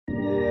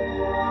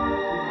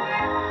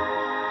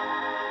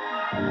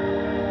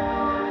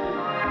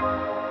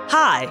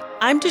Hi,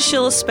 I'm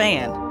DeShilla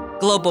Spann,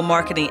 global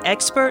marketing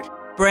expert,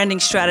 branding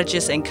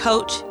strategist and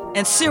coach,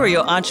 and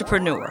serial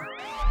entrepreneur.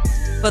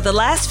 For the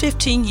last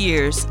 15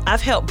 years,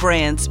 I've helped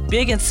brands,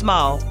 big and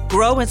small,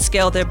 grow and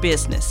scale their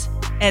business.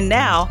 And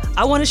now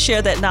I want to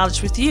share that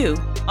knowledge with you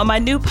on my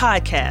new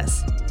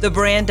podcast, The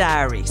Brand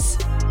Diaries.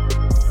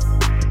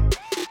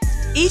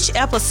 Each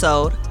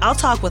episode, I'll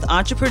talk with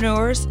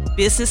entrepreneurs,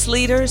 business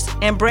leaders,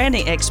 and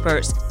branding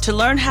experts to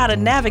learn how to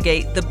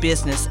navigate the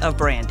business of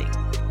branding.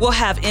 We'll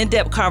have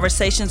in-depth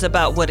conversations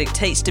about what it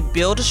takes to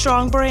build a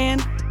strong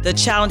brand, the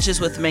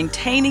challenges with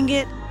maintaining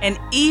it, and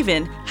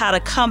even how to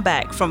come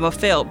back from a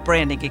failed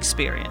branding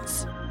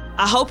experience.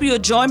 I hope you'll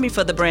join me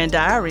for the Brand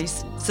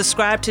Diaries.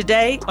 Subscribe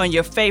today on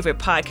your favorite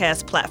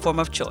podcast platform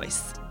of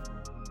choice.